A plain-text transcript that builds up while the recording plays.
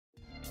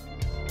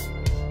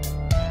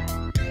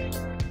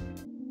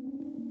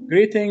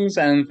Greetings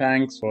and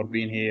thanks for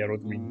being here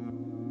with me.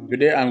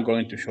 Today I'm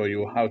going to show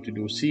you how to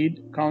do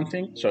seed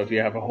counting. So if you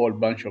have a whole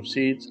bunch of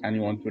seeds and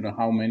you want to know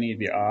how many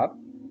there are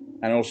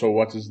and also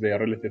what is their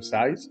relative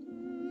size,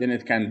 then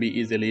it can be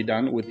easily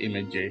done with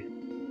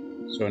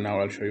ImageJ. So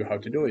now I'll show you how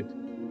to do it.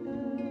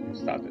 Get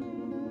started.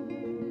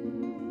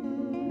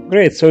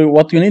 Great, so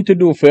what you need to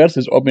do first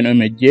is open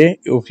ImageJ.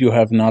 If you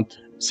have not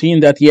seen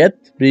that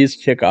yet, please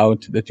check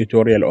out the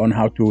tutorial on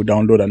how to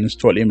download and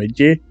install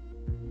ImageJ,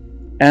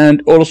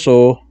 and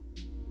also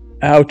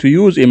how to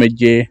use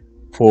ImageJ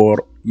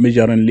for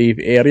measuring leaf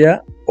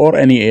area or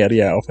any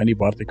area of any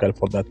particle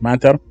for that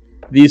matter.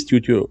 These two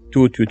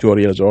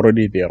tutorials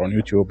already there on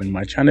YouTube in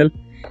my channel,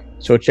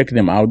 so check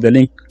them out.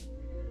 The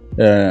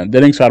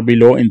links are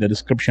below in the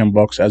description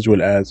box as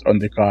well as on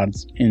the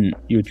cards in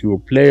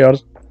YouTube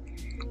players.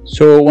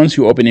 So once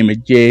you open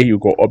ImageJ, you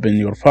go open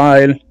your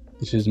file.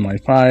 This is my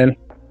file,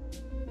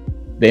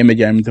 the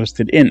image I'm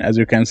interested in. As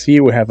you can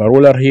see, we have a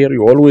ruler here.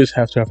 You always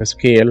have to have a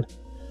scale,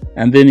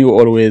 and then you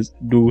always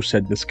do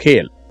set the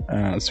scale.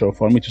 So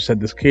for me to set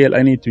the scale,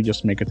 I need to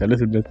just make it a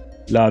little bit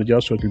larger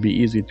so it will be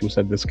easy to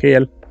set the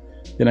scale.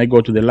 Then I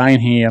go to the line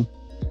here,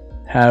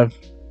 have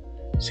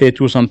say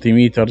 2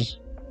 centimeters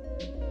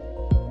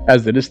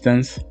as the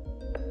distance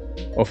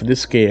of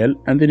this scale,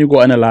 and then you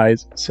go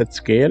analyze, set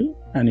scale,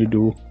 and you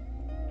do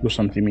 2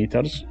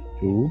 centimeters,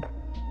 2,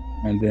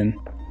 and then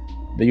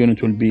the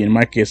unit will be, in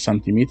my case,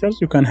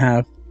 centimeters. You can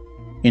have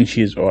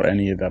inches or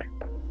any other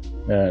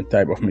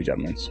type of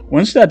measurements.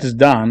 Once that is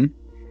done,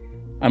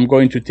 I'm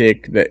going to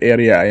take the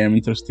area I am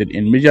interested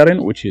in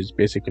measuring, which is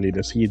basically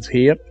the seeds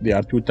here. There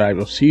are 2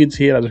 types of seeds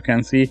here, as you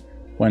can see,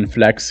 one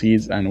flax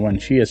seeds and one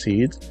chia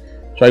seeds.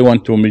 So I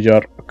want to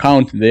measure,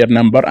 count their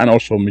number and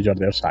also measure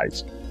their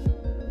size.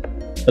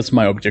 That's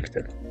my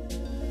objective.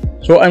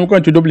 So I'm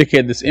going to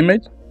duplicate this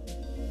image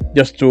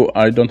just to,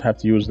 I don't have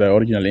to use the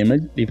original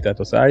image, leave that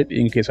aside.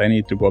 In case I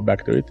need to go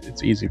back to it,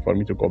 it's easy for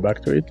me to go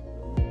back to it.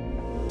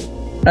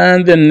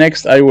 And then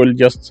next I will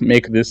just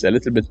make this a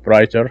little bit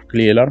brighter,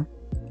 clearer.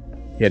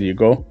 Here you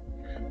go,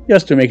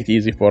 just to make it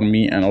easy for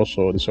me and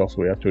also the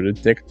software to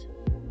detect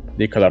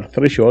the color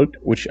threshold,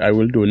 which I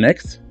will do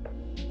next.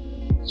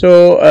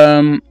 So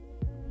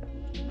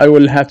I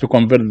will have to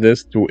convert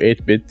this to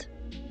 8-bit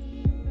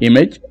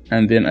image,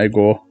 and then I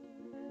go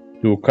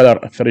to color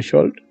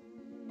threshold,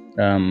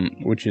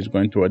 which is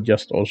going to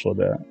adjust also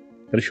the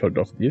threshold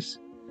of this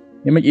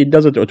image. It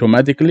does it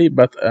automatically,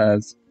 but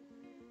as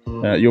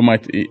you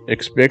might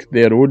expect,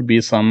 there would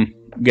be some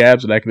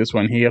gaps like this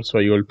one here, so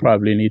you will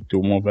probably need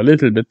to move a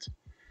little bit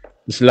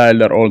the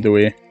slider all the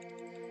way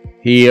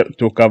here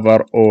to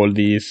cover all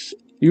these.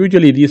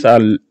 Usually these are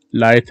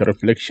light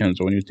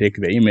reflections when you take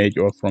the image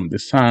or from the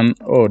sun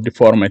or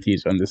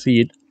deformities on the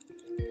seed,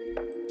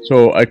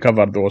 so I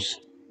cover those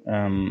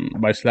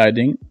by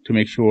sliding to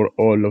make sure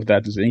all of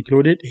that is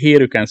included.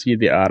 Here you can see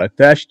they are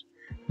attached,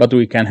 but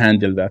we can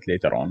handle that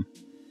later on.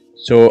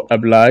 So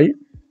apply.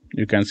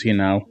 You can see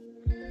now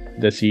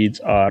the seeds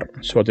are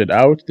sorted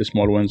out. The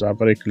small ones are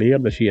very clear,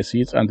 the chia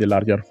seeds, and the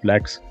larger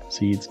flax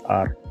seeds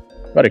are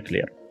very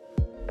clear.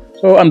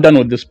 So I'm done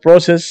with this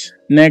process.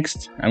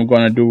 Next I'm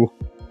gonna do,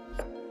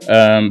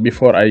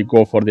 before I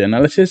go for the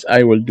analysis,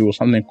 I will do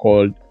something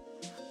called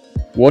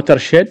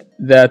Watershed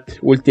that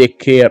will take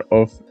care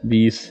of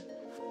these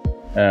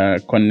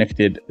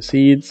connected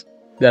seeds.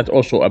 That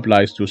also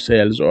applies to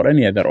cells or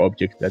any other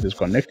object that is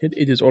connected.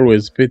 It is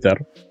always better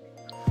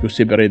to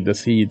separate the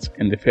seeds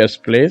in the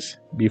first place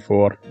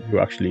before you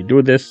actually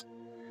do this.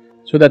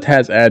 So that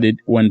has added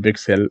 1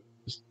 pixel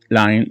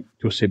line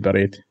to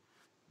separate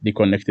the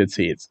connected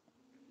seeds.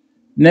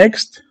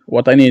 Next,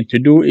 what I need to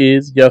do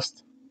is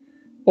just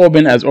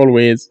open, as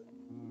always,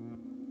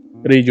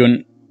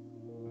 region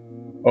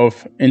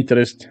of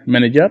interest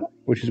manager,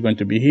 which is going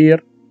to be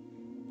here,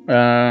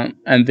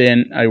 and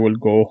then I will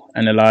go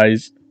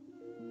analyze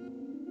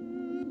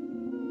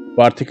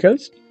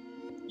particles.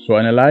 So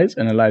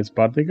analyze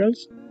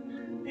particles.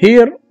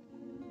 Here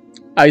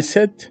I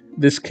set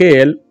the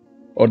scale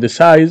or the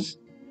size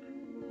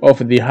of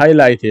the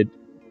highlighted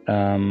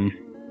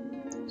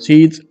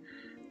seeds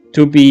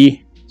to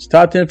be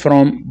starting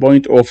from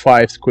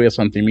 0.05 square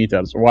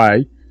centimeters.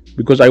 Why?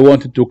 Because I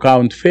wanted to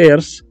count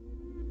first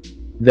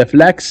the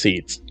flax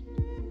seeds,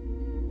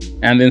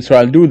 and then so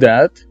I'll do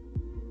that.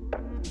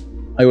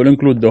 I will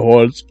include the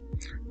holes,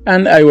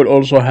 and I will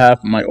also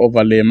have my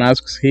overlay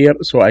masks here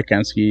so I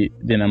can see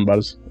the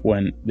numbers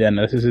when the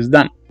analysis is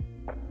done.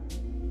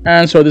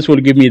 And so this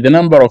will give me the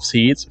number of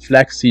seeds,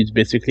 flax seeds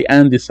basically,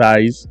 and the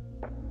size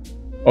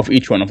of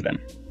each one of them,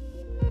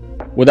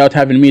 without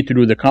having me to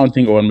do the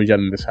counting or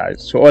measuring the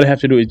size. So all I have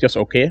to do is just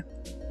OK.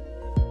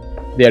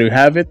 There you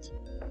have it,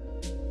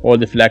 all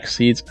the flax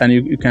seeds, and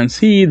you can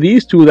see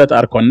these 2 that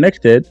are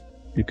connected.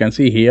 You can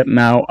see here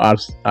now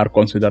are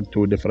considered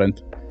 2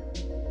 different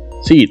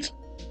seeds.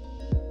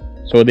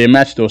 So they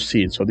match those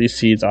seeds. So these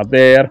seeds are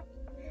there,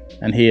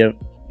 and here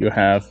you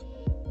have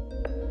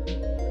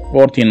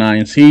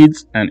 49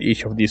 seeds, and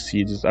each of these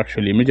seeds is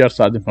actually measured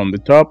starting from the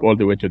top all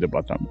the way to the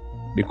bottom.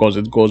 because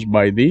it goes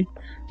by the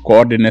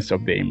coordinates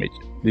of the image.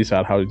 These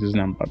are how it is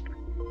numbered.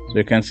 So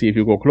you can see, if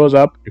you go close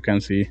up, you can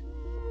see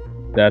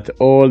that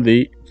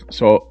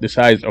so the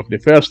size of the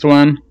first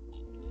one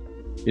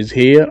is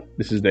here.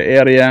 This is the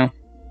area,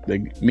 the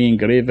mean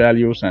gray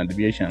values and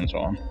deviation and so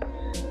on.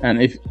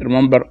 And if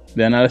remember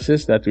the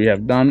analysis that we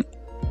have done,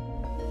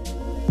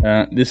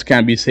 this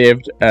can be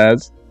saved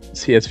as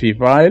CSV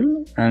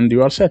file and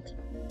you are set.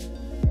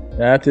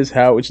 That is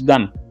how it's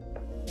done.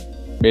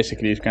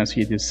 Basically, you can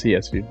see it is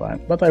CSV file,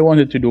 but I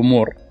wanted to do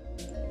more,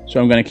 so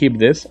I'm going to keep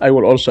this. I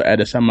will also add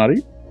a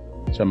summarize.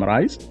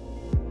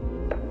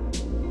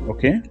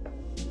 Okay,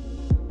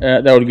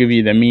 that will give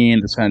you the mean,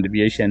 the standard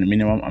deviation,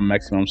 minimum and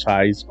maximum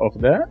size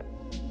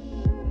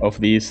of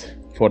these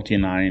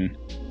 49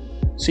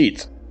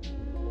 seeds.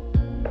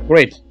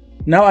 Great.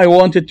 Now I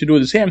wanted to do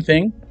the same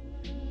thing,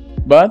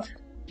 but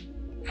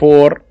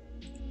for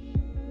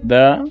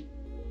the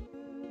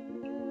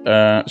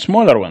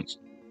smaller ones,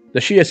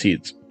 the chia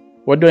seeds.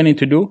 What do I need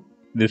to do?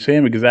 The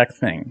same exact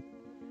thing.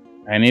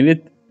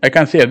 I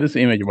can save this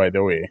image, by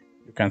the way.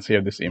 You can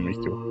save this image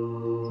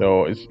too.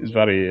 So it's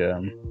very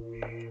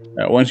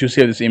once you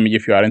save this image,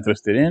 if you are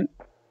interested in,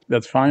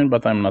 that's fine,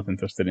 but I'm not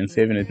interested in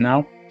saving it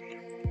now.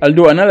 I'll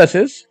do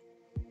analysis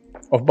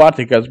of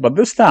particles, but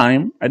this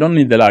time I don't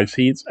need the large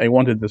seeds. I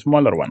wanted the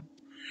smaller one.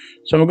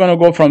 So I'm going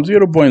to go from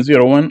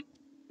 0.01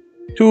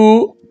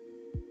 to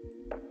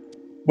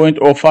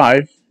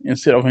 0.05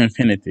 instead of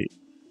infinity.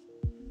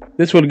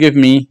 This will give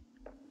me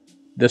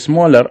the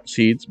smaller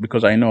seeds,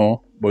 because I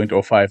know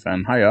 0.05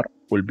 and higher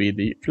will be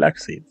the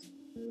flax seeds.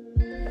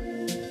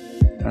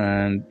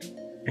 And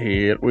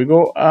here we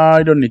go.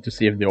 I don't need to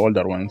save the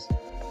older ones.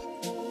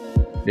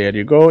 There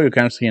you go. You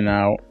can see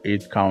now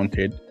it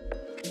counted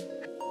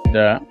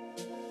the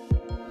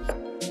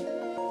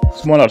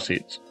smaller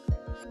seeds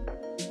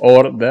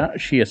or the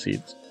chia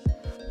seeds,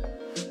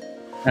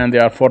 and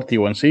there are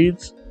 41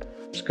 seeds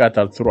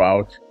scattered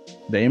throughout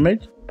the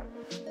image,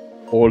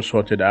 all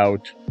sorted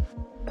out.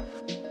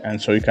 And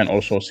so you can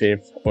also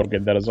save or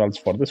get the results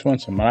for this one,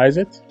 summarize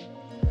it,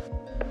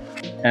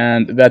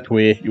 and that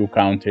way you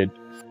counted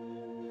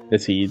the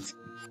seeds,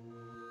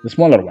 the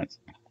smaller ones,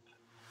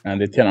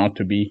 and they turn out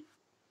to be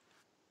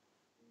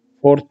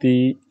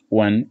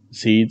 41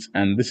 seeds,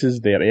 and this is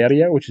their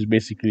area, which is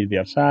basically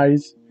their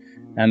size,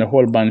 and a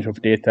whole bunch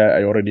of data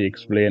I already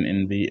explained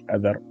in the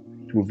other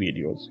two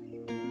videos.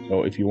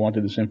 So if you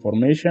wanted this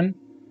information,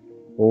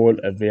 all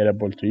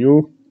available to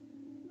you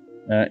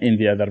in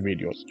the other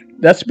videos.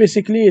 That's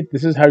basically it.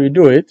 This is how you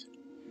do it.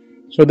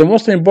 So the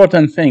most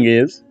important thing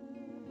is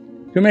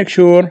to make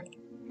sure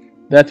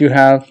that you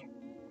have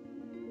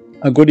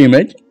a good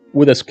image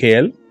with a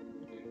scale.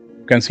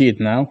 You can see it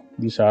now.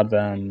 These are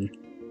the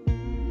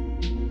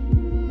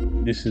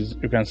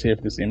you can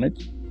save this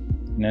image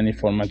in any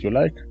format you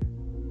like.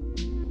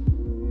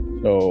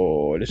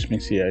 So let me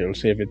see, I will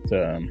save it as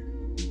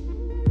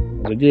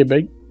a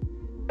JPEG.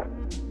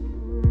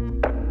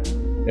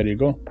 There you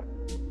go.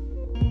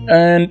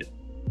 And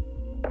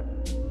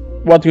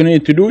what you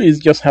need to do is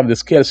just have the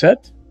scale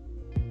set,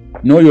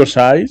 know your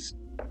size,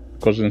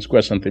 because in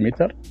square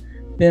centimeter.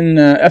 Then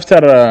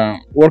after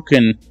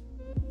working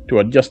to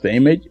adjust the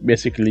image,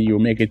 basically you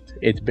make it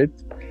 8-bit,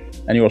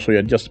 and you also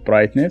adjust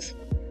brightness,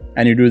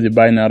 and you do the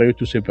binary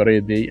to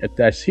separate the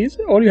attached seeds.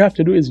 All you have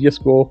to do is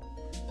just go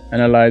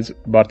analyze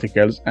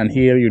particles, and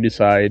here you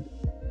decide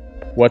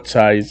what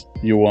size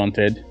you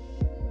wanted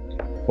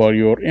for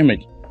your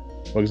image.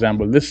 For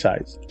example, this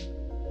size.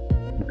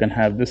 You can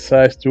have this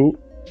size to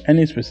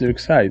any specific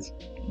size,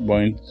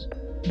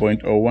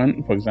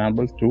 0.01 for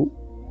example to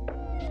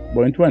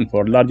 0.1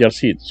 for larger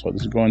seeds. So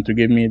this is going to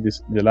give me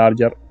the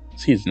larger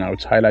seeds. Now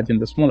it's highlighting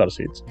the smaller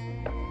seeds.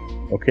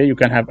 Okay, you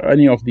can have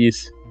any of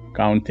these,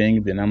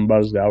 counting the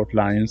numbers, the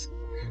outlines.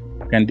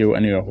 You can do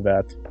any of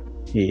that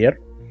here,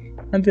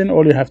 and then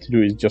all you have to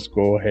do is just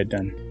go ahead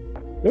and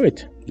do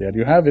it. There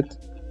you have it.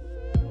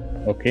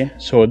 Okay,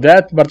 so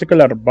that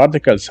particular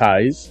particle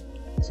size,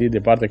 see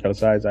the particle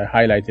size I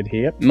highlighted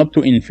here, not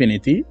to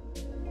infinity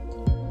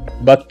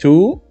but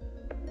to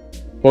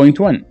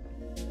 0.1.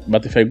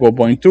 But if I go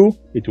 0.2,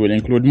 it will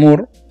include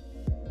more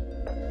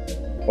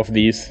of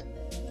these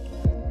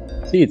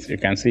seeds. You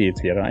can see it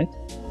here, right?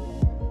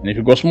 And if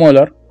you go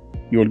smaller,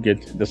 you will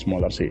get the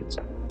smaller seeds.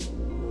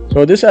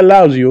 So this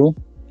allows you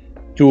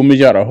to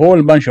measure a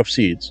whole bunch of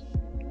seeds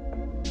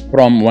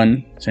from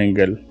one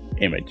single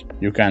image.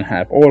 You can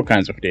have all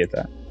kinds of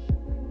data,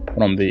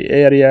 from the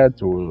area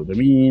to the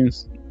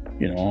means,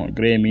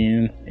 gray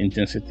mean,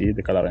 intensity,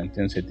 the color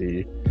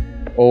intensity.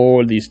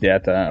 All these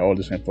data, all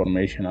this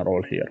information are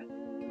all here.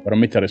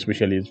 Parameter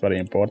especially is very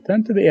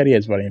important. The area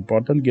is very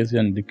important, gives you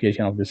an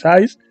indication of the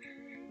size,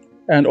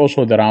 and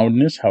also the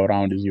roundness, how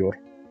round is your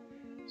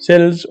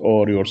cells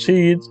or your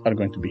seeds are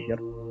going to be here.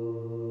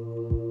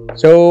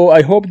 So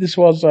I hope this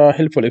was a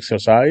helpful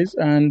exercise,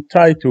 and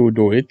try to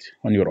do it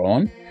on your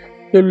own.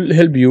 It will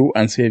help you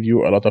and save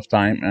you a lot of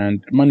time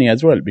and money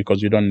as well,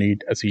 because you don't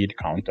need a seed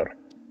counter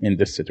in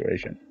this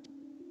situation.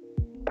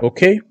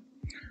 Okay,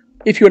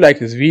 if you like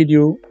this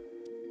video,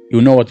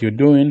 you know what you're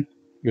doing.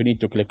 you need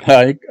to click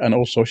like and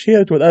also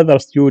share it with other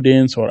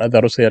students or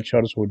other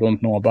researchers who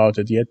don't know about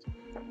it yet,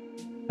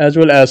 as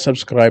well as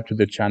subscribe to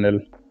the channel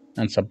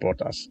and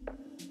support us.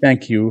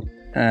 Thank you,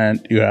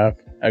 and you have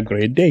a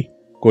great day.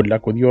 Good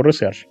luck with your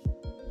research.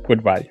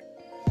 Goodbye.